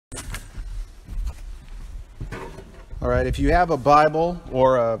All right, if you have a Bible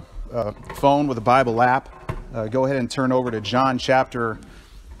or a phone with a Bible app, go ahead and turn over to John chapter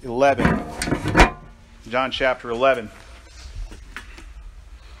 11. John chapter 11.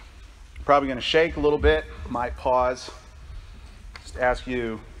 Probably going to shake a little bit, might pause. Just ask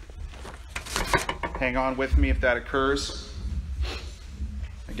you to hang on with me if that occurs.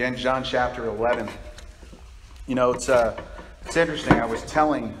 Again, John chapter 11. You know, it's interesting. I was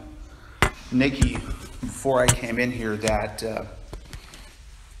telling Nikki before I came in here that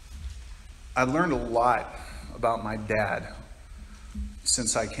I learned a lot about my dad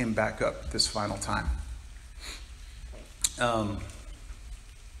since I came back up this final time. And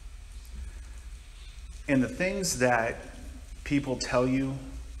the things that people tell you,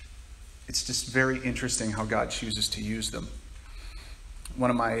 it's just very interesting how God chooses to use them. One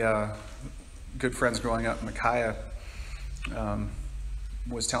of my good friends growing up, Micaiah,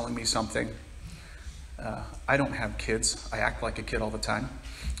 was telling me something. I don't have kids. I act like a kid all the time.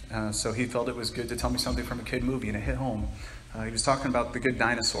 So he felt it was good to tell me something from a kid movie, and it hit home. He was talking about The Good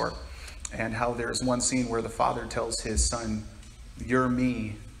Dinosaur and how there's one scene where the father tells his son, "You're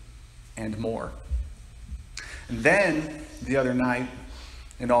me and more." And then the other night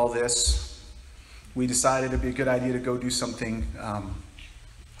in all this, we decided it'd be a good idea to go do something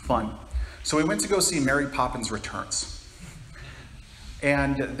fun. So we went to go see Mary Poppins Returns.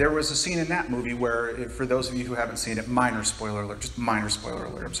 And there was a scene in that movie where, for those of you who haven't seen it, minor spoiler alert,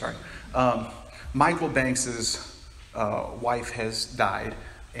 I'm sorry. Michael Banks's wife has died,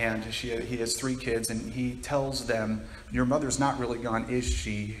 and he has 3 kids, and he tells them, "Your mother's not really gone, is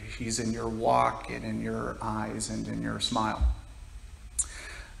she? She's in your walk and in your eyes and in your smile."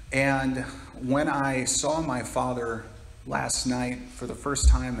 And when I saw my father last night for the first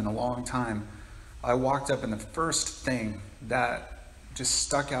time in a long time, I walked up, and the first thing that just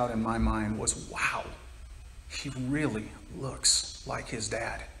stuck out in my mind was, wow, he really looks like his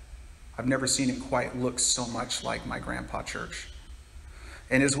dad. I've never seen him quite look so much like my grandpa Church.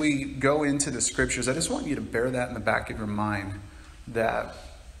 And as we go into the scriptures, I just want you to bear that in the back of your mind, that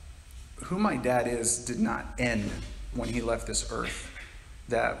who my dad is did not end when he left this earth,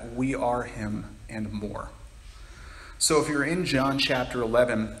 that we are him and more. So if you're in John chapter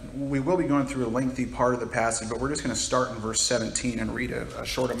 11, we will be going through a lengthy part of the passage, but we're just going to start in verse 17 and read a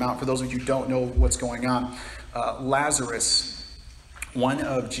short amount. For those of you who don't know what's going on, Lazarus, one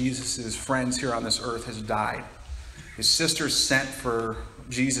of Jesus' friends here on this earth, has died. His sister sent for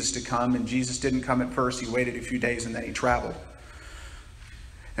Jesus to come, and Jesus didn't come at first. He waited a few days, and then he traveled.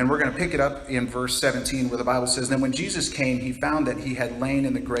 And we're going to pick it up in verse 17, where the Bible says, "Then when Jesus came, he found that he had lain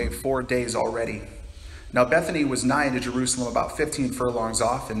in the grave 4 days already. Now Bethany was nigh to Jerusalem, about 15 furlongs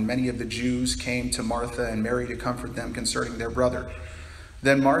off, and many of the Jews came to Martha and Mary to comfort them concerning their brother.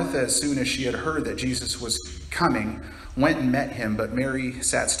 Then Martha, as soon as she had heard that Jesus was coming, went and met him, but Mary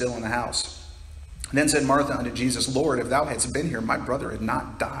sat still in the house. Then said Martha unto Jesus, Lord, if thou hadst been here, my brother had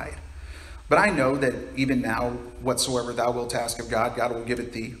not died. But I know that even now, whatsoever thou wilt ask of God, God will give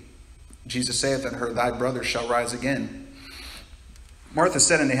it thee. Jesus saith unto her, Thy brother shall rise again. Martha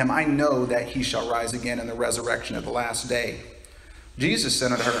said unto him, I know that he shall rise again in the resurrection of the last day. Jesus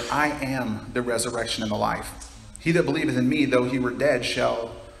said unto her, I am the resurrection and the life. He that believeth in me, though he were dead,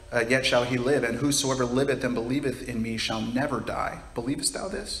 yet shall he live. And whosoever liveth and believeth in me shall never die. Believest thou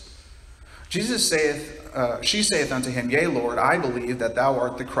this? She saith unto him, Yea, Lord, I believe that thou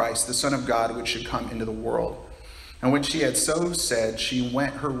art the Christ, the Son of God, which should come into the world. And when she had so said, she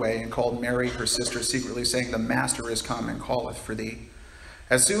went her way and called Mary, her sister, secretly, saying, The Master is come and calleth for thee.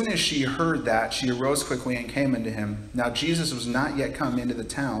 As soon as she heard that, she arose quickly and came unto him. Now Jesus was not yet come into the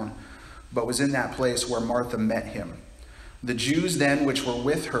town, but was in that place where Martha met him. The Jews then which were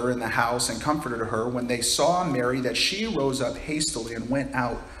with her in the house and comforted her, when they saw Mary, that she rose up hastily and went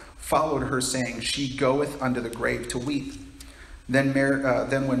out, followed her, saying, She goeth unto the grave to weep. Then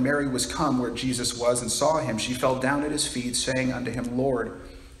when Mary was come where Jesus was and saw him, she fell down at his feet, saying unto him, Lord,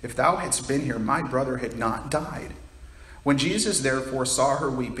 if thou hadst been here, my brother had not died. When Jesus therefore saw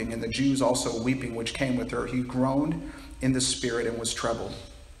her weeping, and the Jews also weeping which came with her, he groaned in the spirit and was troubled,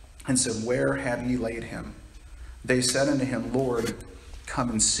 and said, Where have ye laid him? They said unto him, Lord,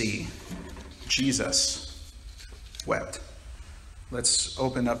 come and see. Jesus wept. Let's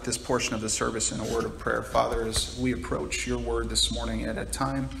open up this portion of the service in a word of prayer. Father, as we approach your word this morning at a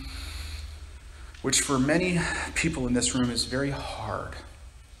time which for many people in this room is very hard,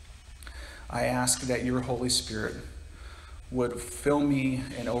 I ask that your Holy Spirit would fill me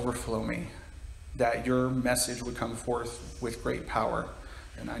and overflow me, that your message would come forth with great power.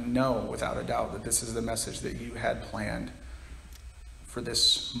 And I know without a doubt that this is the message that you had planned for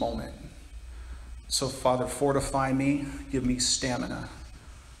this moment. So, Father, fortify me, give me stamina,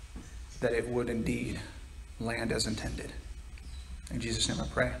 that it would indeed land as intended. In Jesus' name I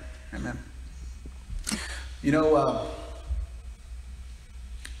pray. Amen. You know,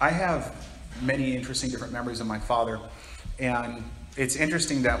 I have many interesting different memories of my father. And it's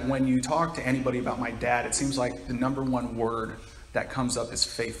interesting that when you talk to anybody about my dad, it seems like the number one word that comes up is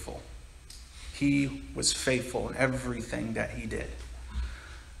faithful. He was faithful in everything that he did.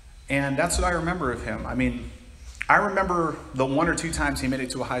 And that's what I remember of him. I mean, I remember the one or two times he made it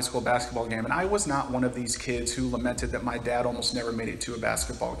to a high school basketball game, and I was not one of these kids who lamented that my dad almost never made it to a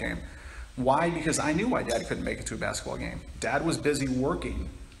basketball game. Why? Because I knew my dad couldn't make it to a basketball game. Dad was busy working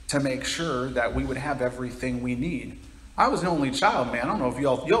to make sure that we would have everything we need. I was an only child, man. I don't know if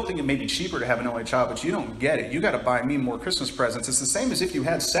y'all think it may be cheaper to have an only child, but you don't get it. You got to buy me more Christmas presents. It's the same as if you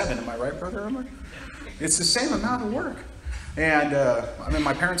had 7. Am I right, Brother Omar? It's the same amount of work. And I mean,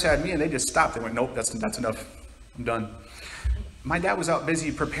 my parents had me, and they just stopped. They went, nope, that's enough. I'm done. My dad was out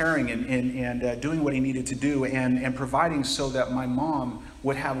busy preparing and doing what he needed to do and providing so that my mom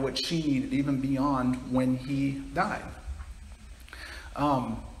would have what she needed, even beyond when he died.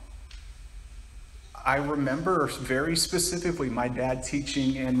 I remember very specifically my dad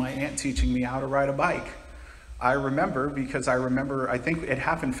teaching and my aunt teaching me how to ride a bike. I remember because I think it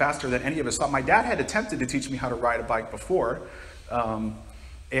happened faster than any of us thought. My dad had attempted to teach me how to ride a bike before,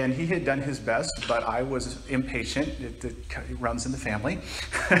 and he had done his best, but I was impatient. It runs in the family,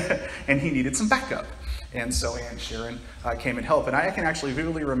 and he needed some backup. And so Aunt Sharon came and helped. And I can actually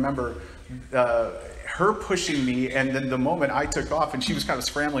vividly remember her pushing me, and then the moment I took off, and she was kind of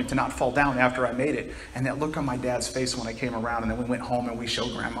scrambling to not fall down after I made it, and that look on my dad's face when I came around, and then we went home and we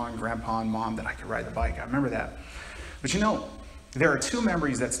showed Grandma and Grandpa and Mom that I could ride the bike. I remember that. But you know, there are 2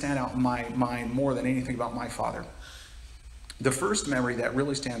 memories that stand out in my mind more than anything about my father. The first memory that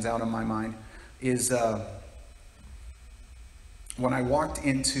really stands out in my mind is when I walked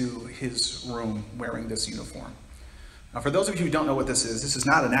into his room wearing this uniform. Now, for those of you who don't know what this is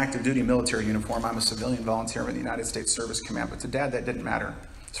not an active duty military uniform. I'm a civilian volunteer in the United States Service Command, but to Dad, that didn't matter.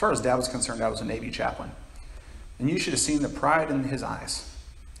 As far as Dad was concerned, I was a Navy chaplain. And you should have seen the pride in his eyes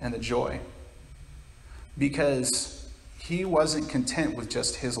and the joy, because he wasn't content with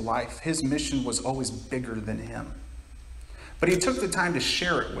just his life. His mission was always bigger than him. But he took the time to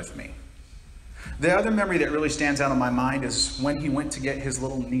share it with me. The other memory that really stands out in my mind is when he went to get his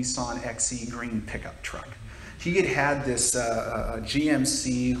little Nissan XE green pickup truck. He had this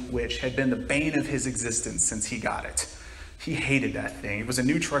GMC, which had been the bane of his existence since he got it. He hated that thing. It was a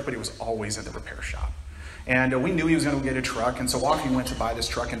new truck, but it was always at the repair shop. And we knew he was going to get a truck, and so off he went to buy this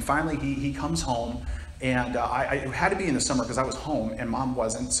truck. And finally, he comes home, and I had to be in the summer because I was home, and Mom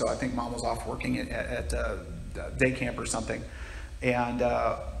wasn't. So I think Mom was off working at day camp or something. And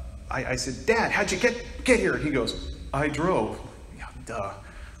I said, Dad, how'd you get here? He goes, I drove. Yeah, duh.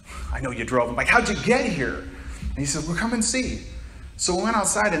 I know you drove. I'm like, how'd you get here? And he said, well, come and see. So we went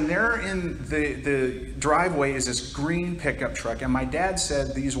outside, and there in the driveway is this green pickup truck. And my dad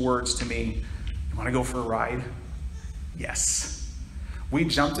said these words to me, you want to go for a ride? Yes. We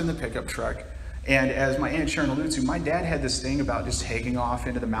jumped in the pickup truck. And as my Aunt Sharon alluded to, my dad had this thing about just taking off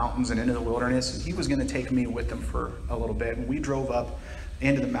into the mountains and into the wilderness. And he was going to take me with him for a little bit. And we drove up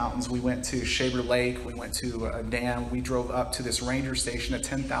into the mountains. We went to Shaver Lake. We went to a dam. We drove up to this ranger station at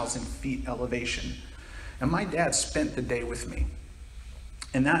 10,000 feet elevation. And my dad spent the day with me.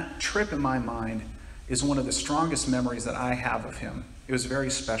 And that trip in my mind is one of the strongest memories that I have of him. It was very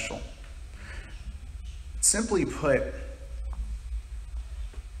special. Simply put,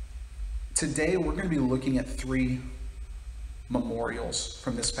 today we're going to be looking at 3 memorials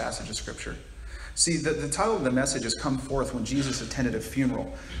from this passage of Scripture. See, the title of the message is Come Forth When Jesus Attended a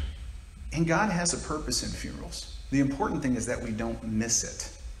Funeral. And God has a purpose in funerals. The important thing is that we don't miss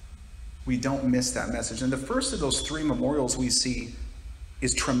it. We don't miss that message. And the first of those 3 memorials we see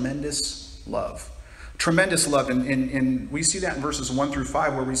is tremendous love. Tremendous love. And we see that in verses 1 through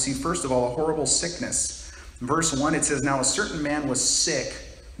 5, where we see, first of all, a horrible sickness. In verse 1, it says, Now a certain man was sick,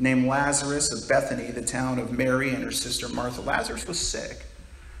 named Lazarus of Bethany, the town of Mary and her sister Martha. Lazarus was sick.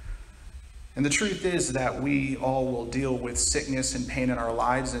 And the truth is that we all will deal with sickness and pain in our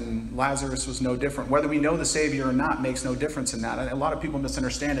lives, and Lazarus was no different. Whether we know the Savior or not makes no difference in that. A lot of people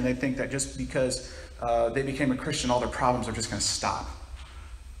misunderstand, and they think that just because they became a Christian, all their problems are just going to stop.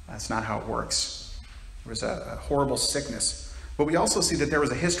 That's not how it works. There was a horrible sickness. But we also see that there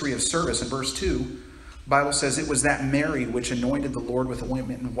was a history of service. In verse 2, the Bible says, It was that Mary which anointed the Lord with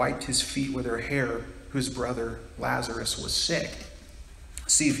ointment and wiped his feet with her hair, whose brother Lazarus was sick.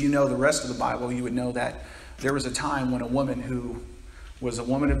 See, if you know the rest of the Bible, you would know that there was a time when a woman who was a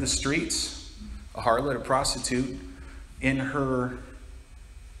woman of the streets, A harlot, a prostitute, in her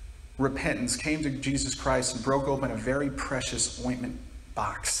repentance came to Jesus Christ and broke open a very precious ointment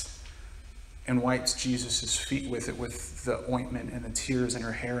box and wiped Jesus' feet with it, with the ointment and the tears in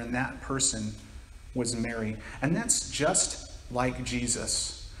her hair. And that person was Mary. And that's just like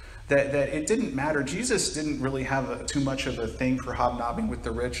Jesus. That it didn't matter. Jesus didn't really have too much of a thing for hobnobbing with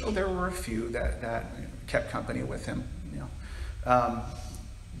the rich. Oh, there were a few that kept company with him.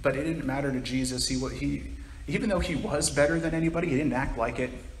 But it didn't matter to Jesus. He even though he was better than anybody, he didn't act like it.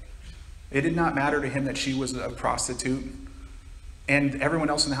 It did not matter to him that she was a prostitute. And everyone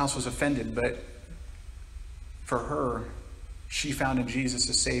else in the house was offended. But for her, she found in Jesus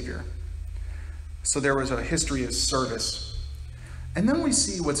a Savior. So there was a history of service. And then we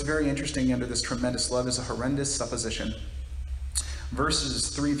see what's very interesting under this tremendous love is a horrendous supposition. Verses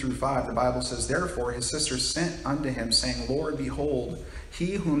 3 through 5, the Bible says, "Therefore his sister sent unto him, saying, Lord, behold,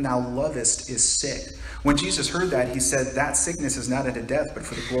 he whom thou lovest is sick. When Jesus heard that, he said, That sickness is not unto death, but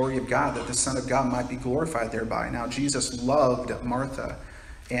for the glory of God, that the Son of God might be glorified thereby. Now Jesus loved Martha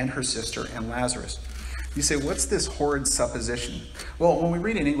and her sister and Lazarus." You say, what's this horrid supposition? Well, when we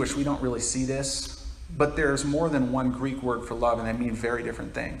read in English, we don't really see this. But there's more than one Greek word for love, and they mean very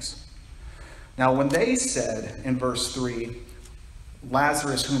different things. Now, when they said in verse 3,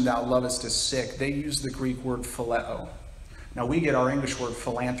 Lazarus whom thou lovest is sick, they used the Greek word phileo. Now, we get our English word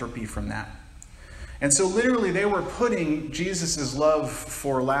philanthropy from that. And so literally they were putting Jesus' love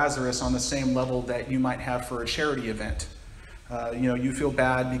for Lazarus on the same level that you might have for a charity event. You feel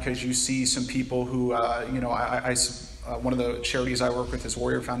bad because you see some people who, one of the charities I work with is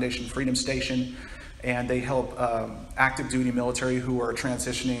Warrior Foundation Freedom Station. And they help active duty military who are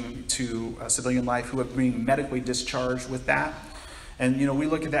transitioning to civilian life, who are being medically discharged with that. And, we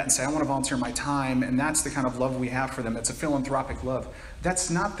look at that and say, I want to volunteer my time. And that's the kind of love we have for them. It's a philanthropic love.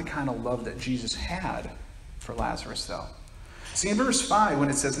 That's not the kind of love that Jesus had for Lazarus, though. See, in verse 5, when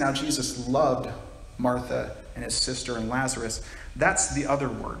it says, now Jesus loved Martha and his sister and Lazarus, that's the other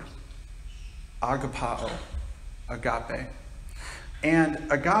word, agapao, agape.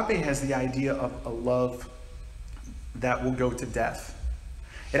 And agape has the idea of a love that will go to death.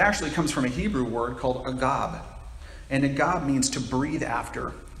 It actually comes from a Hebrew word called agab. And agab means to breathe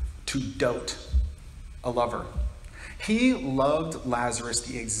after, to dote, a lover. He loved Lazarus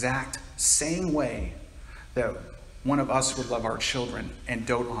the exact same way that one of us would love our children and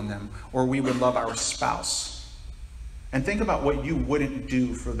dote on them, or we would love our spouse. And think about what you wouldn't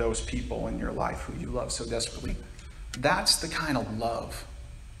do for those people in your life who you love so desperately. That's the kind of love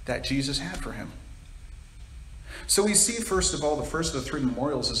that Jesus had for him. So we see, first of all, the first of the three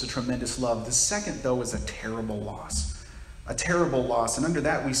memorials is a tremendous love. The second, though, is a terrible loss. A terrible loss. And under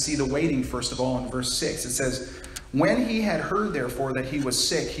that, we see the waiting, first of all, in verse 6. It says, when he had heard, therefore, that he was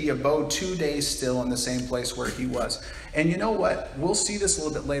sick, he abode 2 days still in the same place where he was. And you know what? We'll see this a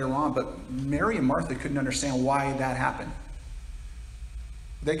little bit later on, but Mary and Martha couldn't understand why that happened.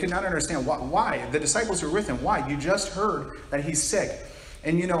 They could not understand why. The disciples were with him. Why? You just heard that he's sick.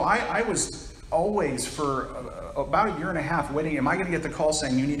 And I was always for about a year and a half waiting. Am I going to get the call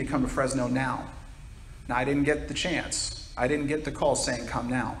saying you need to come to Fresno now? Now, I didn't get the chance. I didn't get the call saying come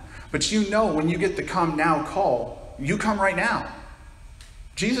now. But when you get the come now call, you come right now.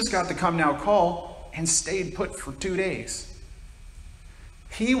 Jesus got the come now call and stayed put for 2 days.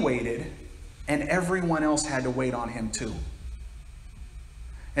 He waited, and everyone else had to wait on him too.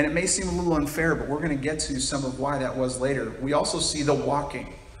 And it may seem a little unfair, but we're going to get to some of why that was later. We also see the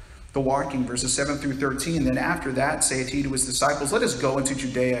walking, verses 7 through 13. Then after that, saith he to his disciples, let us go into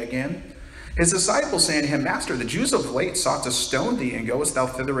Judea again. His disciples saying to him, Master, the Jews of late sought to stone thee, and goest thou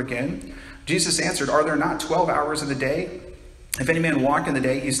thither again? Jesus answered, Are there not 12 hours in the day? If any man walk in the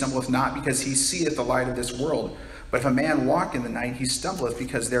day, he stumbleth not, because he seeth the light of this world. But if a man walk in the night, he stumbleth,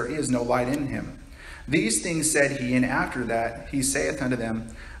 because there is no light in him. These things said he, and after that he saith unto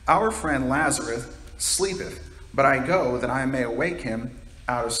them, Our friend Lazarus sleepeth, but I go that I may awake him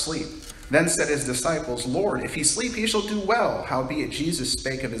out of sleep. Then said his disciples, Lord, if he sleep, he shall do well. Howbeit Jesus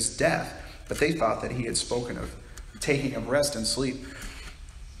spake of his death, but they thought that he had spoken of taking of rest and sleep.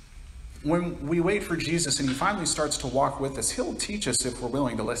 When we wait for Jesus and he finally starts to walk with us, he'll teach us if we're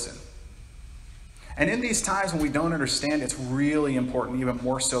willing to listen. And in these times when we don't understand, it's really important, even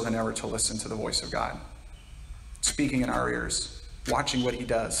more so than ever, to listen to the voice of God, speaking in our ears, watching what he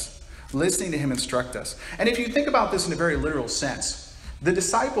does, listening to him instruct us. And if you think about this in a very literal sense, the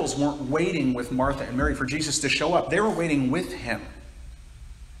disciples weren't waiting with Martha and Mary for Jesus to show up. They were waiting with him.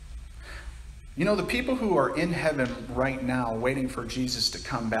 The people who are in heaven right now waiting for Jesus to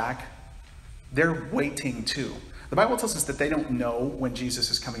come back, they're waiting too. The Bible tells us that they don't know when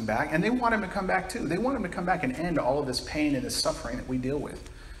Jesus is coming back, and they want him to come back too. They want him to come back and end all of this pain and this suffering that we deal with.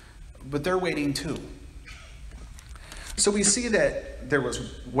 But they're waiting too. So we see that there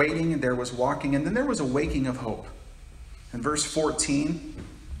was waiting, and there was walking, and then there was a waking of hope. In verse 14,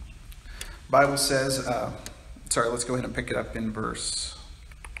 the Bible says, let's go ahead and pick it up in verse,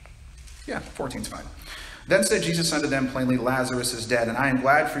 14's fine. Then said Jesus unto them plainly, Lazarus is dead, and I am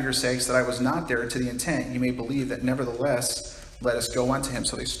glad for your sakes that I was not there, to the intent you may believe that nevertheless let us go unto him.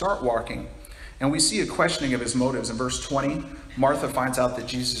 So they start walking, and we see a questioning of his motives. In verse 20, Martha finds out that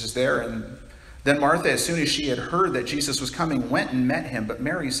Jesus is there, and then Martha, as soon as she had heard that Jesus was coming, went and met him, but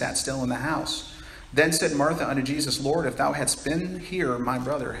Mary sat still in the house. Then said Martha unto Jesus, Lord, if thou hadst been here, my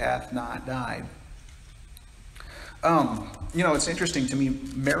brother hath not died. It's interesting to me,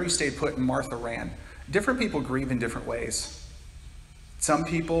 Mary stayed put and Martha ran. Different people grieve in different ways. Some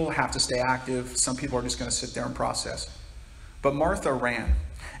people have to stay active. Some people are just going to sit there and process. But Martha ran.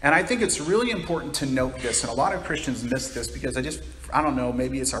 And I think it's really important to note this, and a lot of Christians miss this because I don't know,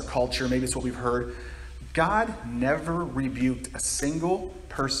 maybe it's our culture, maybe it's what we've heard. God never rebuked a single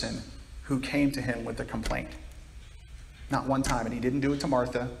person who came to him with a complaint. Not one time. And he didn't do it to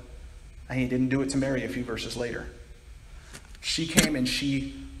Martha, and he didn't do it to Mary a few verses later. She came and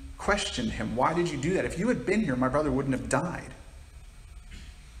she questioned him. Why did you do that? If you had been here, my brother wouldn't have died.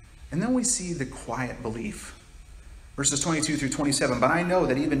 And then we see the quiet belief. Verses 22 through 27, but I know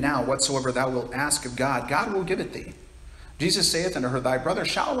that even now whatsoever thou wilt ask of God, God will give it thee. Jesus saith unto her, thy brother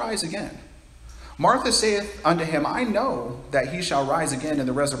shall rise again. Martha saith unto him, I know that he shall rise again in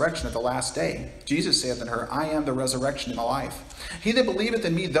the resurrection at the last day. Jesus saith unto her, I am the resurrection and the life. He that believeth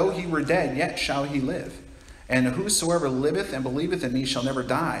in me, though he were dead, yet shall he live. And whosoever liveth and believeth in me shall never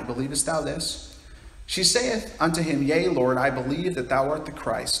die. Believest thou this? She saith unto him, Yea, Lord, I believe that thou art the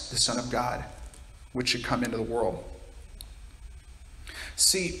Christ, the Son of God, which should come into the world.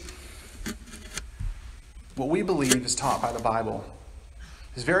 See, what we believe is taught by the Bible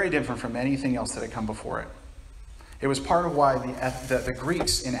is very different from anything else that had come before it. It was part of why the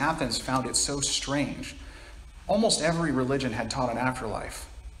Greeks in Athens found it so strange. Almost every religion had taught an afterlife.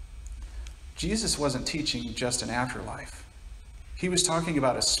 Jesus wasn't teaching just an afterlife. He was talking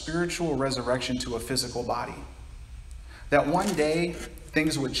about a spiritual resurrection to a physical body. That one day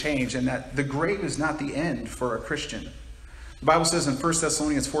things would change, and that the grave is not the end for a Christian. The Bible says in 1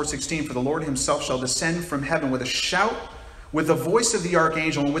 Thessalonians 4:16, for the Lord himself shall descend from heaven with a shout, with the voice of the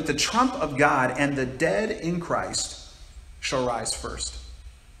archangel, and with the trump of God, and the dead in Christ shall rise first.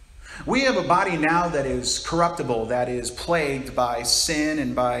 We have a body now that is corruptible, that is plagued by sin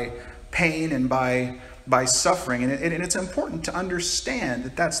and by pain and by suffering. And it's important to understand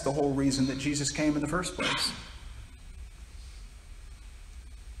that that's the whole reason that Jesus came in the first place.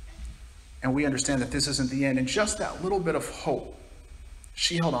 And we understand that this isn't the end. And just that little bit of hope,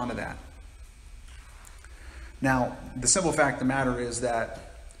 she held on to that. Now, the simple fact of the matter is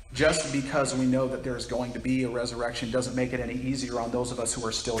that just because we know that there's going to be a resurrection doesn't make it any easier on those of us who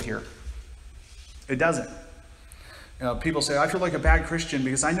are still here. It doesn't. People say, I feel like a bad Christian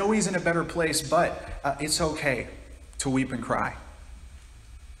because I know he's in a better place, but it's okay to weep and cry.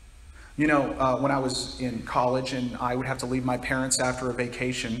 When I was in college and I would have to leave my parents after a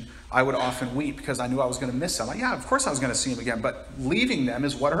vacation, I would often weep because I knew I was going to miss them. Yeah, of course I was going to see them again, but leaving them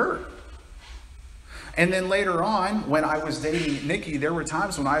is what hurt. And then later on, when I was dating Nikki, there were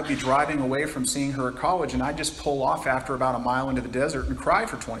times when I would be driving away from seeing her at college, and I'd just pull off after about a mile into the desert and cry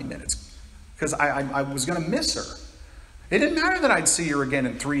for 20 minutes because I was going to miss her. It didn't matter that I'd see her again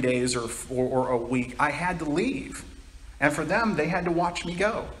in 3 days or a week. I had to leave. And for them, they had to watch me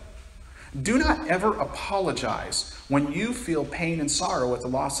go. Do not ever apologize when you feel pain and sorrow at the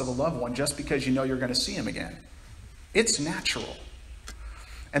loss of a loved one just because you know you're going to see him again. It's natural.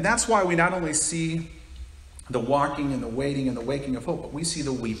 And that's why we not only see the walking and the waiting and the waking of hope, but we see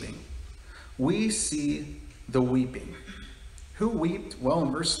the weeping. We see the weeping. Who wept? Well,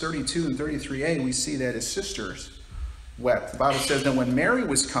 in verse 32 and 33a, we see that his sisters wept. The Bible says, then when Mary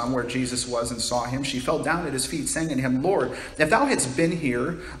was come where Jesus was and saw him, she fell down at his feet, saying unto him, Lord, if thou hadst been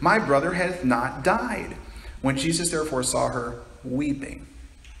here, my brother hath not died. When Jesus therefore saw her weeping,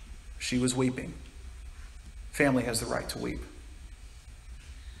 she was weeping. Family has the right to weep.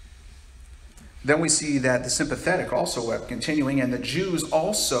 Then we see that the sympathetic also wept, continuing, and the Jews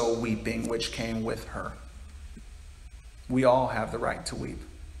also weeping, which came with her. We all have the right to weep,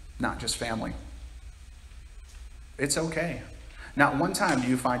 not just family. It's okay. Not one time do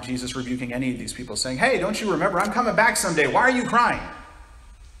you find Jesus rebuking any of these people, saying, hey, don't you remember, I'm coming back someday. Why are you crying?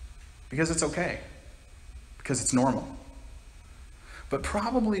 Because it's okay. Because it's normal. But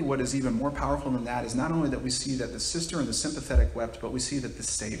probably what is even more powerful than that is not only that we see that the sister and the sympathetic wept, but we see that the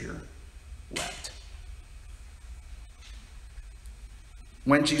Savior wept.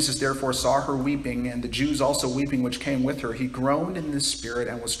 When Jesus therefore saw her weeping, and the Jews also weeping which came with her, he groaned in the spirit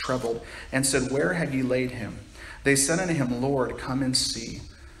and was troubled, and said, Where have ye laid him? They said unto him, Lord, come and see.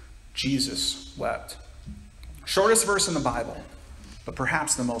 Jesus wept. Shortest verse in the Bible, but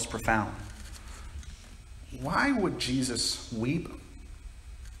perhaps the most profound. Why would Jesus weep,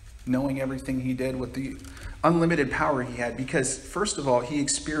 knowing everything he did with the unlimited power he had? Because, first of all, he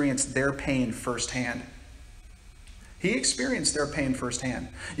experienced their pain firsthand. He experienced their pain firsthand.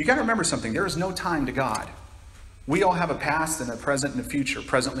 You got to remember something. There is no time to God. We all have a past and a present and a future.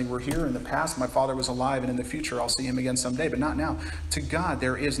 Presently, we're here. In the past, my father was alive, and in the future, I'll see him again someday, but not now. To God,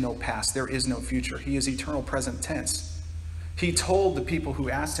 there is no past. There is no future. He is eternal present tense. He told the people who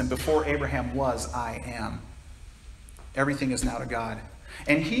asked him, before Abraham was, I am. Everything is now to God.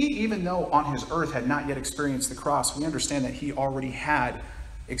 And he, even though on his earth had not yet experienced the cross, we understand that he already had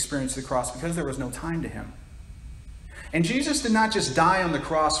experienced the cross because there was no time to him. And Jesus did not just die on the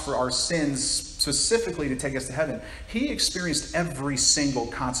cross for our sins specifically to take us to heaven. He experienced every single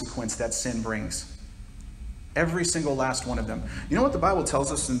consequence that sin brings. Every single last one of them. You know what the Bible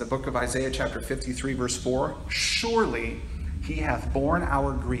tells us in the book of Isaiah chapter 53 verse 4? Surely he hath borne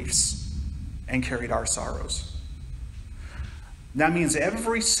our griefs and carried our sorrows. That means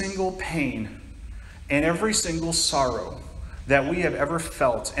every single pain and every single sorrow that we have ever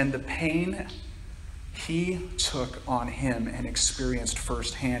felt, and the pain he took on him and experienced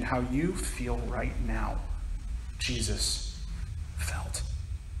firsthand, how you feel right now, Jesus felt.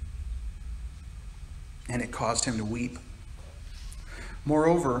 And it caused him to weep.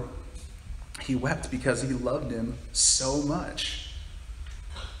 Moreover, he wept because he loved him so much.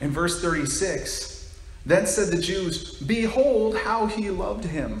 In verse 36, then said the Jews, Behold how he loved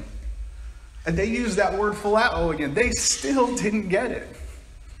him. And they used that word phileo again. They still didn't get it.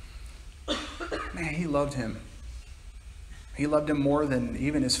 Man, he loved him. He loved him more than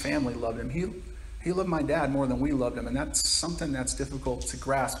even his family loved him. He loved my dad more than we loved him. And that's something that's difficult to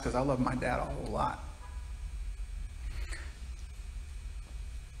grasp because I love my dad a whole lot.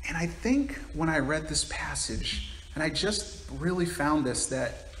 And I think when I read this passage, and I just really found this,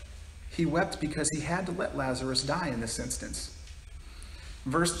 that he wept because he had to let Lazarus die in this instance.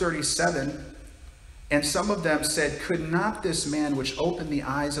 Verse 37, and some of them said, Could not this man which opened the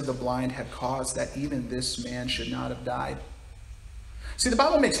eyes of the blind have caused that even this man should not have died? See, the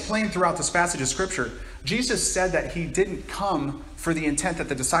Bible makes plain throughout this passage of Scripture, Jesus said that he didn't come for the intent that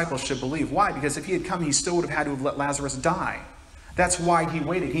the disciples should believe. Why? Because if he had come, he still would have had to have let Lazarus die. That's why he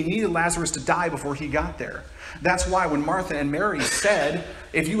waited. He needed Lazarus to die before he got there. That's why when Martha and Mary said,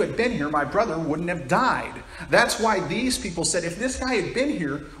 if you had been here, my brother wouldn't have died. That's why these people said, if this guy had been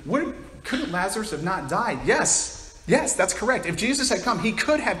here, couldn't Lazarus have not died? Yes, that's correct. If Jesus had come, he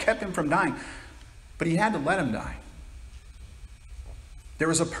could have kept him from dying, but he had to let him die. There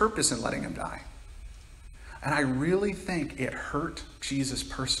was a purpose in letting him die. And I really think it hurt Jesus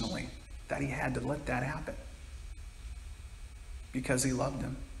personally that he had to let that happen. Because he loved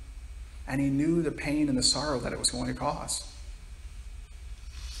him. And he knew the pain and the sorrow that it was going to cause.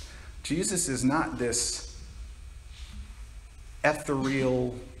 Jesus is not this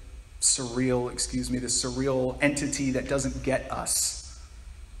ethereal, this surreal entity that doesn't get us.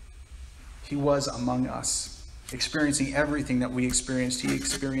 He was among us, experiencing everything that we experienced. He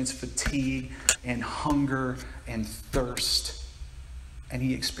experienced fatigue and hunger and thirst. And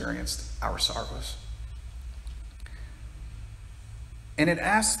he experienced our sorrows. And it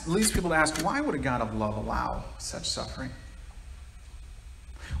leads people to ask, why would a God of love allow such suffering?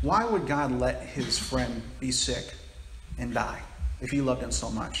 Why would God let his friend be sick and die if he loved him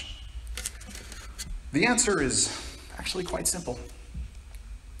so much? The answer is actually quite simple.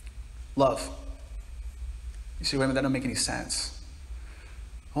 Love. You see, wait a minute, that doesn't make any sense.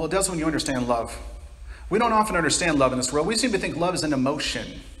 Well, it does when you understand love. We don't often understand love in this world. We seem to think love is an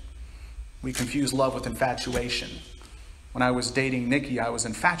emotion. We confuse love with infatuation. When I was dating Nikki, I was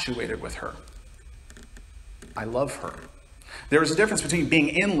infatuated with her. I love her. There is a difference between being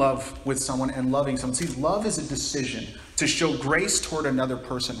in love with someone and loving someone. See, love is a decision to show grace toward another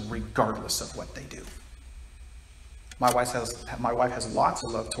person regardless of what they do. My wife has lots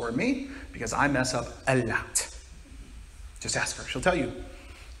of love toward me because I mess up a lot. Just ask her. She'll tell you.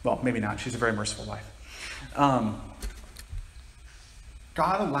 Well, maybe not. She's a very merciful wife. God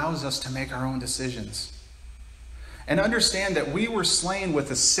allows us to make our own decisions. And understand that we were slain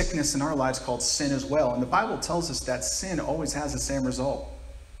with a sickness in our lives called sin as well. And the Bible tells us that sin always has the same result.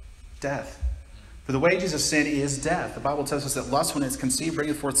 Death. For the wages of sin is death. The Bible tells us that lust, when it is conceived,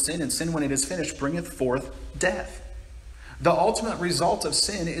 bringeth forth sin, and sin, when it is finished, bringeth forth death. The ultimate result of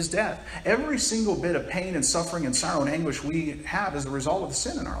sin is death. Every single bit of pain and suffering and sorrow and anguish we have is the result of the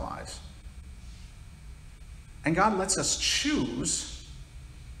sin in our lives. And God lets us choose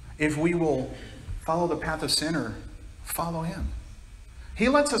if we will follow the path of sin or follow Him. He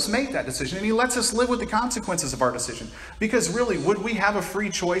lets us make that decision, and He lets us live with the consequences of our decision. Because really, would we have a free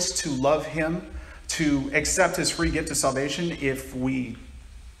choice to love Him, to accept His free gift of salvation if we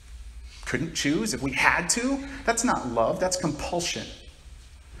couldn't choose, if we had to? That's not love, that's compulsion.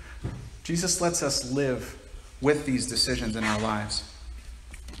 Jesus lets us live with these decisions in our lives.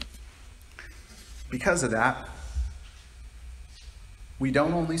 Because of that, we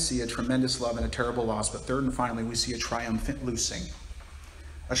don't only see a tremendous love and a terrible loss, but third and finally, we see a triumphant loosing.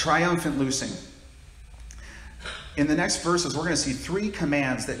 A triumphant loosing. In the next verses, we're going to see 3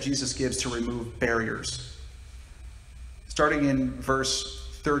 commands that Jesus gives to remove barriers. Starting in verse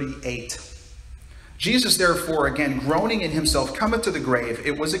 38. Jesus, therefore, again, groaning in himself, cometh to the grave.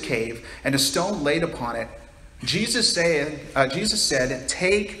 It was a cave, and a stone laid upon it. Jesus said,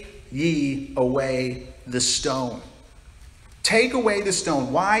 Take ye away the stone. Take away the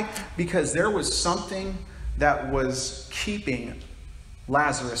stone. Why? Because there was something that was keeping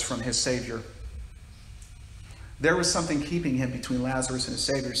Lazarus from his Savior. There was something keeping him between Lazarus and his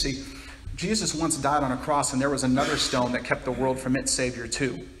Savior. See, Jesus once died on a cross, and there was another stone that kept the world from its Savior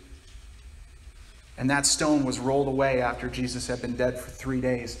too. And that stone was rolled away after Jesus had been dead for 3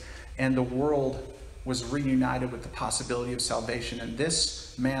 days. And the world was reunited with the possibility of salvation. And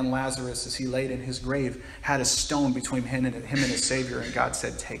this man, Lazarus, as he laid in his grave, had a stone between him and his Savior. And God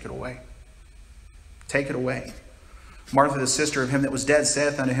said, Take it away. Take it away. Martha, the sister of him that was dead,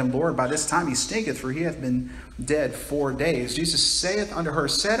 saith unto him, Lord, by this time he stinketh, for he hath been dead 4 days. Jesus saith unto her,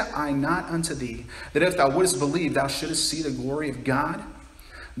 Said I not unto thee, that if thou wouldest believe, thou shouldest see the glory of God?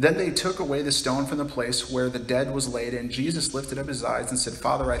 Then they took away the stone from the place where the dead was laid, and Jesus lifted up his eyes and said,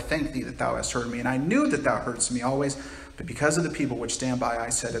 Father, I thank thee that thou hast heard me, and I knew that thou heardest me always, but because of the people which stand by, I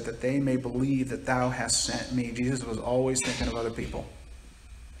said it, that they may believe that thou hast sent me. Jesus was always thinking of other people.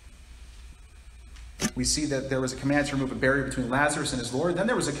 We see that there was a command to remove a barrier between Lazarus and his Lord. Then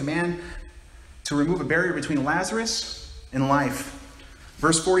there was a command to remove a barrier between Lazarus and life.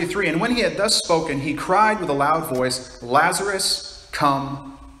 Verse 43, And when he had thus spoken, he cried with a loud voice, Lazarus,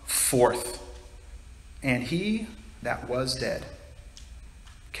 come forth. And he that was dead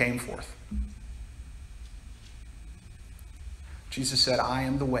came forth. Jesus said, I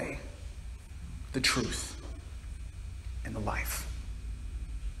am the way, the truth, and the life.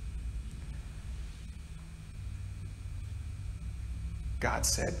 God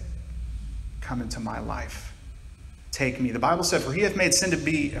said, Come into my life. Take me. The Bible said, For he hath made sin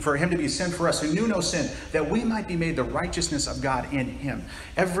for him to be sin for us who knew no sin, that we might be made the righteousness of God in him.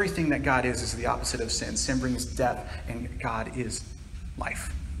 Everything that God is the opposite of sin. Sin brings death, and God is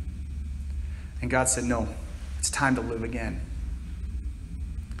life. And God said, no, it's time to live again.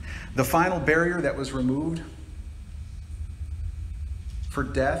 The final barrier that was removed for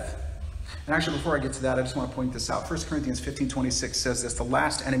death. And actually, before I get to that, I just want to point this out. 1 Corinthians 15:26 says this, The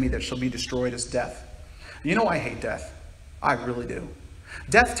last enemy that shall be destroyed is death. You know I hate death. I really do.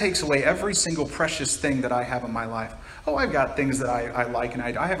 Death takes away every single precious thing that I have in my life. Oh, I've got things that I like, and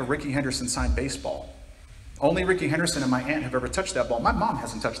I have a Ricky Henderson signed baseball. Only Ricky Henderson and my aunt have ever touched that ball. My mom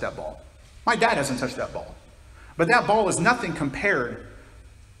hasn't touched that ball. My dad hasn't touched that ball. But that ball is nothing compared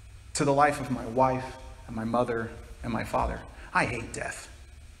to the life of my wife and my mother and my father. I hate death.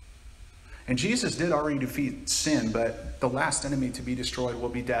 And Jesus did already defeat sin, but the last enemy to be destroyed will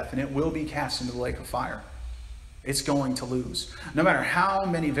be death, and it will be cast into the lake of fire. It's going to lose. No matter how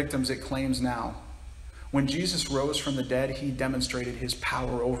many victims it claims now, when Jesus rose from the dead, he demonstrated his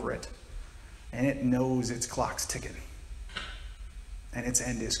power over it. And it knows its clock's ticking. And its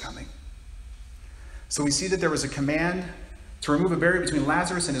end is coming. So we see that there was a command to remove a barrier between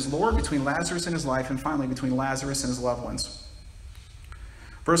Lazarus and his Lord, between Lazarus and his life, and finally between Lazarus and his loved ones.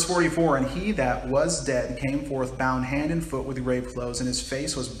 Verse 44, And he that was dead came forth bound hand and foot with grave clothes, and his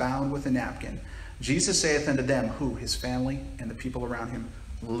face was bound with a napkin. Jesus saith unto them, who? His family and the people around him,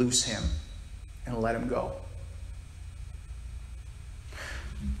 Loose him and let him go.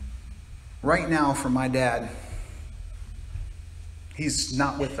 Right now, for my dad, he's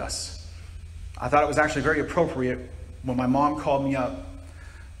not with us. I thought it was actually very appropriate when my mom called me up,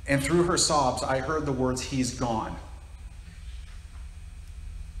 and through her sobs, I heard the words, he's gone.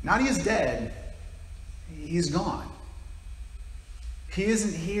 Not he is dead, he's gone. He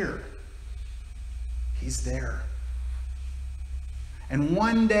isn't here. He's there. And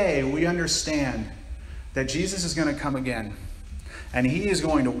one day we understand that Jesus is going to come again. And he is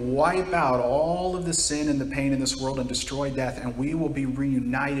going to wipe out all of the sin and the pain in this world and destroy death. And we will be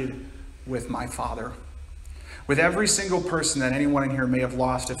reunited with my Father. With every single person that anyone in here may have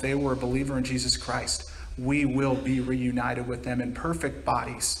lost, if they were a believer in Jesus Christ, we will be reunited with them in perfect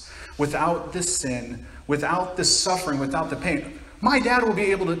bodies. Without the sin, without the suffering, without the pain. My dad will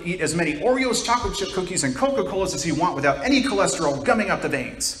be able to eat as many Oreos, chocolate chip cookies, and Coca-Colas as he wants without any cholesterol gumming up the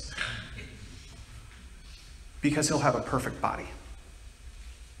veins. Because he'll have a perfect body.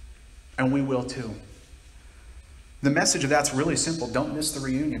 And we will too. The message of that's really simple. Don't miss the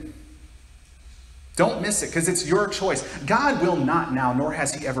reunion. Don't miss it, because it's your choice. God will not now, nor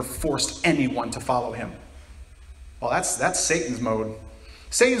has he ever forced anyone to follow him. Well, that's Satan's mode.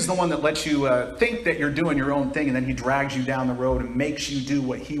 Satan's the one that lets you think that you're doing your own thing, and then he drags you down the road and makes you do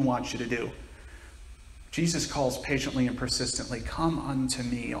what he wants you to do. Jesus calls patiently and persistently, "Come unto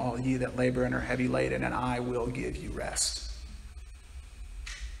me, all ye that labor and are heavy laden, and I will give you rest.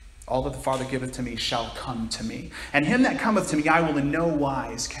 All that the Father giveth to me shall come to me. And him that cometh to me I will in no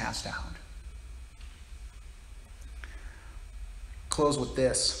wise cast out." Close with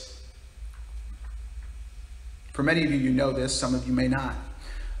this. For many of you, you know this. Some of you may not.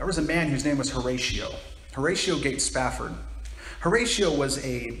 There was a man whose name was Horatio. Horatio Gates Spafford. Horatio was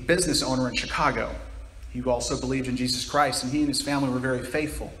a business owner in Chicago. He also believed in Jesus Christ, and he and his family were very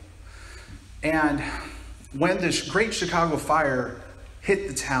faithful. And when the Great Chicago Fire hit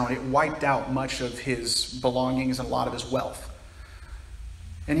the town, it wiped out much of his belongings and a lot of his wealth.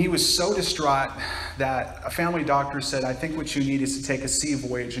 And he was so distraught that a family doctor said, "I think what you need is to take a sea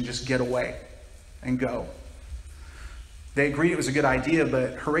voyage and just get away and go." They agreed it was a good idea,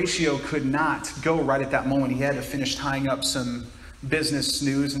 but Horatio could not go right at that moment. He had to finish tying up some business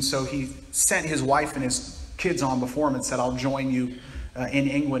news, and so he sent his wife and his kids on before him and said, "I'll join you in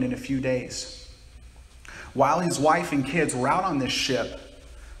England in a few days." While his wife and kids were out on this ship,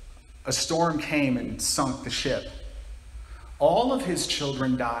 a storm came and sunk the ship. All of his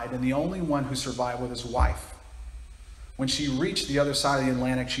children died, and the only one who survived was his wife. When she reached the other side of the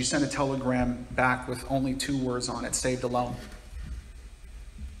Atlantic, she sent a telegram back with only 2 words on it: "Saved alone."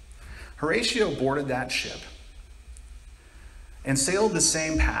 Horatio boarded that ship and sailed the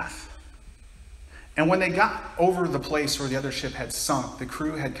same path. And when they got over the place where the other ship had sunk, the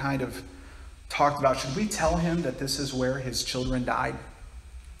crew had kind of talked about, should we tell him that this is where his children died?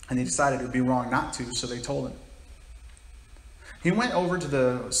 And they decided it would be wrong not to, so they told him. He went over to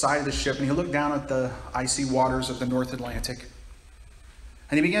the side of the ship and he looked down at the icy waters of the North Atlantic.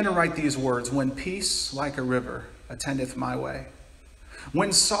 And he began to write these words: "When peace like a river attendeth my way,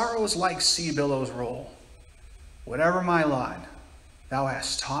 when sorrows like sea billows roll, whatever my lot, thou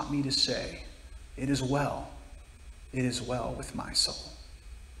hast taught me to say, it is well with my soul."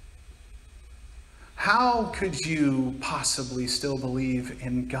 How could you possibly still believe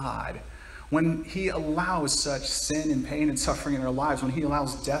in God when he allows such sin and pain and suffering in our lives, when he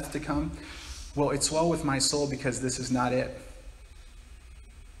allows death to come? Well, it's well with my soul because this is not it.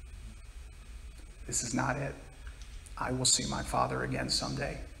 This is not it. I will see my Father again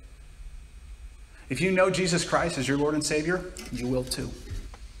someday. If you know Jesus Christ as your Lord and Savior, you will too.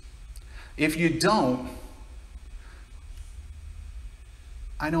 If you don't,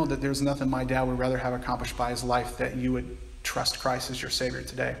 I know that there's nothing my dad would rather have accomplished by his life that you would trust Christ as your Savior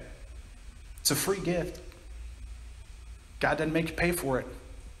today. It's a free gift. God didn't make you pay for it.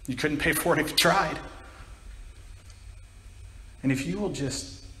 You couldn't pay for it if you tried. And if you will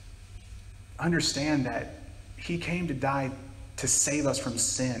just understand that he came to die to save us from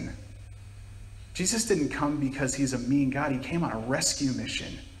sin. Jesus didn't come because he's a mean God. He came on a rescue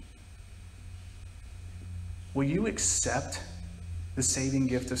mission. Will you accept the saving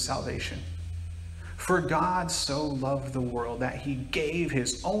gift of salvation? For God so loved the world that he gave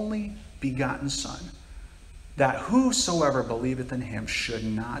his only begotten Son, that whosoever believeth in him should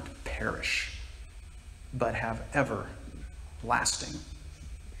not perish, but have everlasting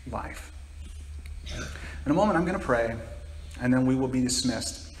life. In a moment, I'm going to pray, and then we will be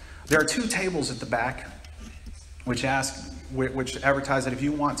dismissed. There are 2 tables at the back which advertise that if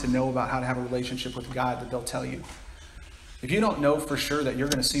you want to know about how to have a relationship with God, that they'll tell you. If you don't know for sure that you're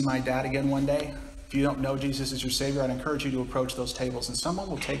going to see my dad again one day, if you don't know Jesus as your Savior, I'd encourage you to approach those tables, and someone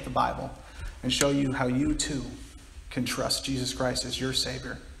will take the Bible and show you how you too can trust Jesus Christ as your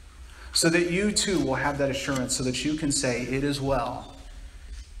Savior, so that you too will have that assurance, so that you can say, it is well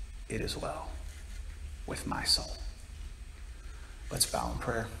with my soul. Let's bow in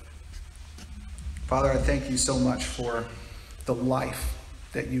prayer. Father, I thank you so much for the life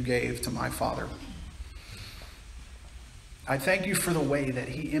that you gave to my father. I thank you for the way that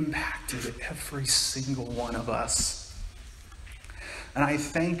he impacted every single one of us. And I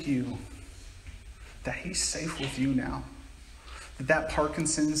thank you that he's safe with you now. That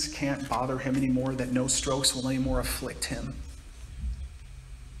Parkinson's can't bother him anymore, that no strokes will anymore afflict him.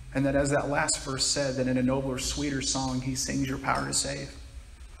 And that, as that last verse said, that in a nobler, sweeter song, he sings your power to save.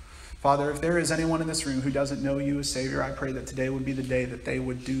 Father, if there is anyone in this room who doesn't know you as Savior, I pray that today would be the day that they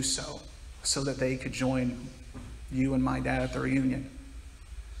would do so that they could join you and my dad at the reunion.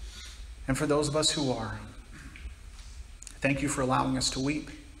 And for those of us who are, thank you for allowing us to weep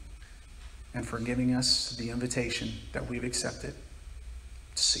and for giving us the invitation that we've accepted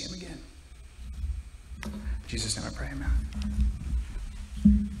to see him again. In Jesus' name I pray, amen.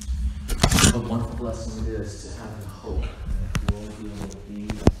 What a wonderful blessing it is to have the hope that we'll be able to be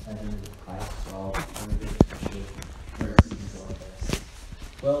in heaven with Christ for all eternity where it seems like this.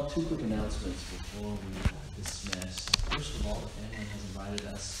 Well, two quick announcements before we dismiss. First of all, if anyone has invited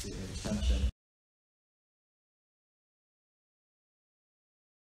us to a reception